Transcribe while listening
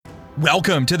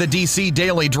Welcome to the DC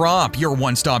Daily Drop, your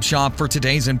one-stop shop for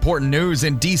today's important news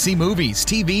in DC movies,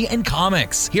 TV, and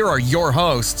comics. Here are your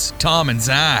hosts, Tom and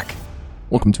Zach.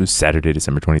 Welcome to Saturday,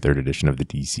 December 23rd edition of the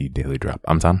DC Daily Drop.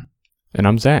 I'm Tom. And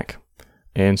I'm Zach.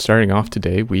 And starting off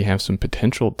today, we have some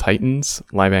potential Titans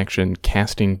live-action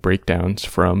casting breakdowns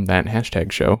from that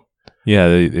hashtag show. Yeah,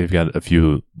 they've got a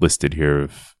few listed here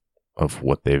of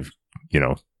what they've,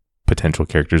 potential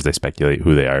characters. They speculate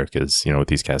who they are because, with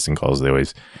these casting calls, they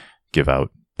always give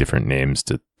out different names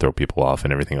to throw people off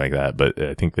and everything like that. But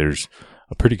I think there's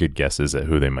a pretty good guesses at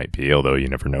who they might be, although you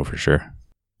never know for sure.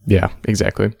 Yeah,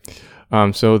 exactly.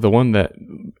 So the one that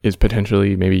is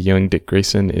potentially maybe young Dick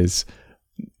Grayson is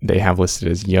they have listed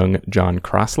as young John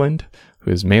Crossland,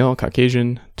 who is male,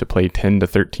 Caucasian, to play 10 to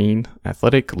 13,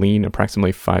 athletic, lean,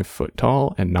 approximately 5 foot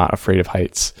tall, and not afraid of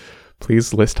heights.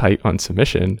 Please list height on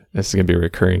submission. This is going to be a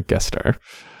recurring guest star.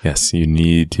 Yes, you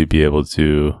need to be able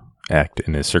to act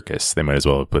in a circus. They might as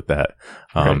well have put that.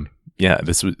 Right. Yeah,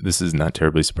 this is not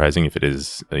terribly surprising if it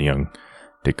is a young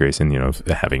Dick Grayson,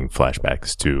 having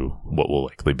flashbacks to what will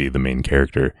likely be the main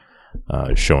character,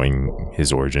 showing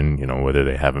his origin, whether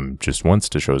they have him just once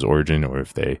to show his origin or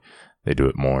if they do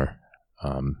it more,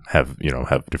 have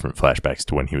different flashbacks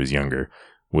to when he was younger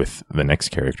with the next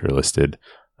character listed.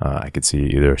 I could see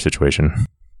either situation.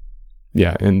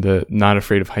 Yeah, and the not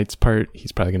afraid of heights part,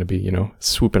 he's probably going to be,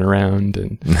 swooping around,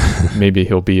 and maybe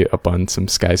he'll be up on some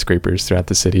skyscrapers throughout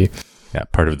the city. Yeah,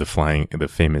 part of the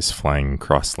famous flying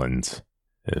Crosslands.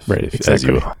 Right,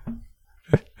 exactly.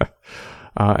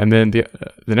 And then the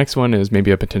next one is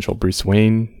maybe a potential Bruce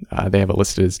Wayne. They have it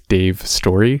listed as Dave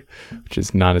Story, which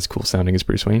is not as cool sounding as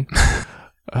Bruce Wayne.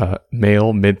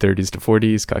 Male, mid-30s to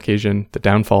 40s, Caucasian. The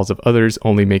downfalls of others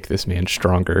only make this man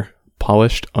stronger.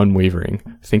 Polished, unwavering.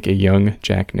 Think a young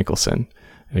Jack Nicholson.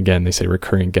 And again, they say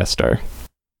recurring guest star.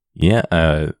 Yeah,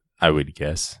 I would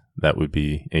guess that would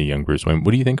be a young Bruce Wayne. What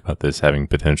do you think about this having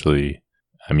potentially,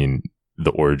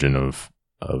 the origin of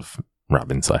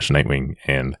Robin / Nightwing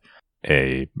and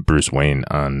a Bruce Wayne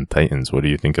on Titans? What do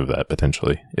you think of that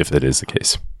potentially, if that is the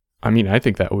case? I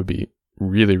think that would be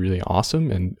really, really awesome.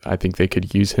 And I think they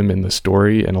could use him in the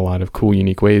story in a lot of cool,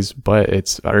 unique ways.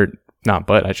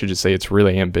 I should just say it's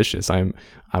really ambitious. I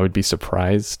would be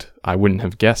surprised. I wouldn't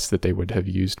have guessed that they would have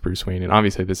used Bruce Wayne. And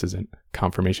obviously this isn't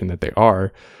confirmation that they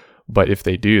are, but if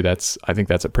they do, I think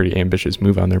that's a pretty ambitious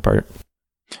move on their part.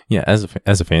 Yeah, as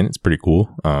a fan, it's pretty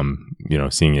cool.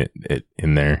 Seeing it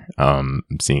in there,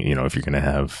 seeing, if you're going to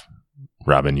have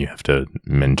Robin, you have to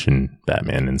mention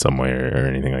Batman in some way or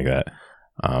anything like that.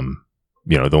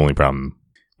 The only problem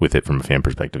with it from a fan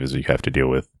perspective is you have to deal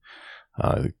with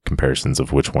comparisons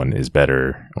of which one is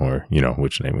better, or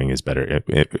which Nightwing is better.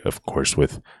 Of course,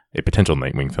 with a potential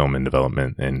Nightwing film in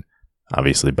development, and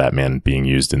obviously Batman being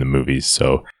used in the movies.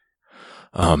 So,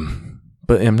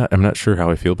 but I'm not sure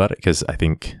how I feel about it, because I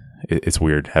think it's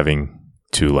weird having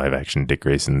two live action Dick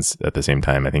Graysons at the same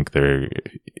time. I think they're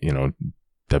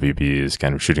WB is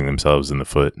kind of shooting themselves in the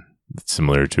foot,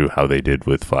 similar to how they did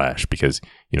with Flash, because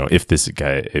if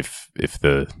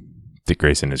the Dick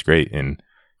Grayson is great and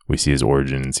we see his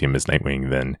origin and see him as Nightwing,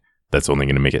 then that's only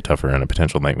going to make it tougher on a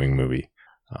potential Nightwing movie,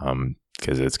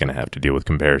 because it's going to have to deal with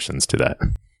comparisons to that.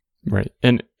 Right.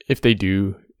 And if they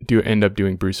do end up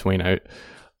doing Bruce Wayne,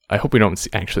 I hope we don't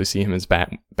actually see him as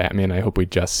Batman. I hope we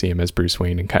just see him as Bruce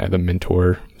Wayne in kind of the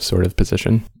mentor sort of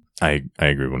position. I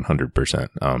agree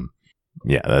 100%.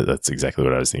 Yeah, that's exactly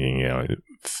what I was thinking.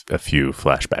 A few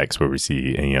flashbacks where we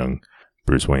see a young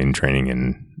Bruce Wayne training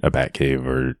in a Batcave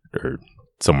or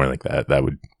somewhere like that. That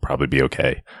would probably be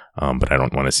okay. But I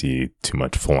don't want to see too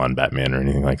much full-on Batman or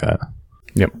anything like that.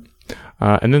 Yep.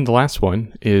 And then the last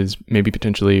one is maybe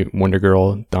potentially Wonder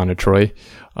Girl, Donna Troy.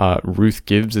 Ruth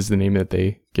Gibbs is the name that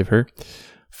they give her.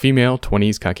 Female,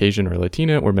 20s, Caucasian or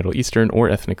Latina or Middle Eastern or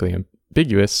ethnically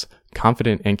ambiguous,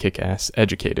 confident and kick-ass,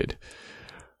 educated.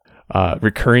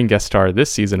 Recurring guest star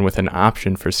this season with an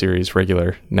option for series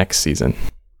regular next season.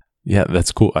 Yeah,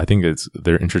 that's cool. I think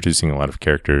they're introducing a lot of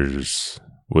characters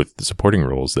with the supporting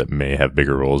roles that may have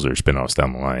bigger roles or spin-offs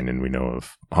down the line, and we know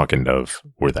of Hawk and Dove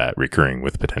were that, recurring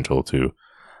with potential to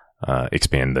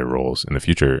expand their roles in the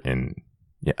future. And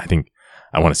yeah, I think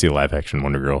I want to see a live-action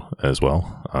Wonder Girl as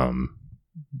well.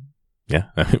 Yeah,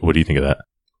 what do you think of that?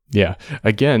 Yeah,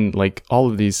 again, like all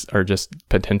of these are just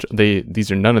potential.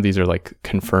 None of these are like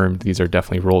confirmed. These are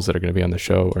definitely roles that are going to be on the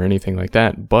show or anything like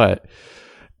that. But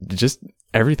just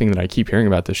everything that I keep hearing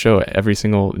about the show, every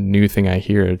single new thing I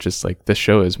hear, just like this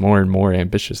show is more and more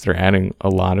ambitious. They're adding a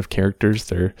lot of characters.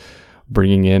 They're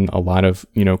bringing in a lot of,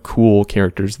 cool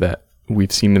characters that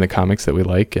we've seen in the comics that we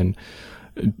like, and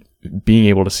being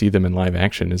able to see them in live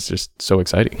action is just so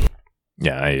exciting.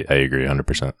 Yeah, I agree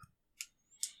 100%.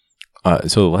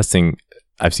 So the last thing,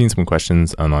 I've seen some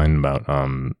questions online about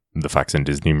the Fox and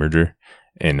Disney merger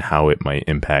and how it might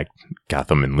impact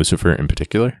Gotham and Lucifer in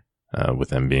particular, with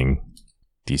them being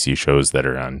DC shows that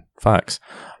are on Fox.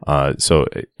 So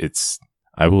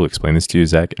I will explain this to you,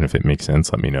 Zach, and if it makes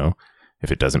sense, let me know.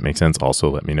 If it doesn't make sense,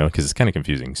 also let me know, because it's kind of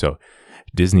confusing. So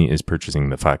Disney is purchasing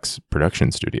the Fox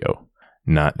production studio,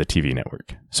 not the TV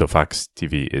network. So Fox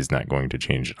TV is not going to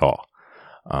change at all.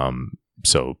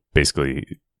 So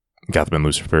basically, Gotham and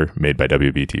Lucifer made by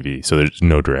WB-TV, so there's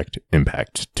no direct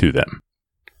impact to them.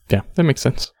 Yeah, that makes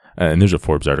sense. And there's a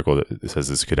Forbes article that says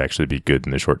this could actually be good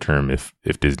in the short term if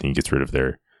Disney gets rid of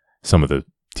some of the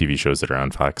TV shows that are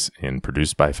on Fox and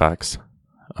produced by Fox.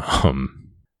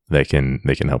 They can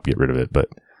help get rid of it, but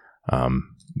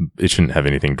it shouldn't have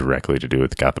anything directly to do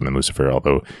with Gotham and Lucifer.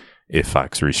 Although, if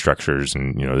Fox restructures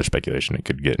and there's speculation it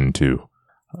could get into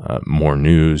more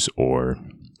news or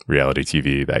reality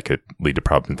TV, that could lead to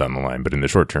problems down the line. But in the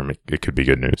short term, it could be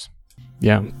good news.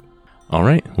 Yeah. All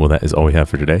right. Well, that is all we have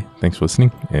for today. Thanks for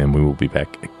listening, and we will be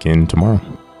back again tomorrow.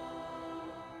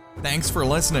 Thanks for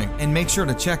listening, and make sure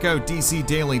to check out DC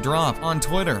Daily Drop on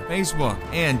Twitter, Facebook,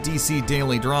 and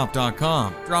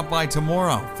DCDailyDrop.com. Drop by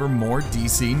tomorrow for more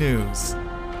DC news.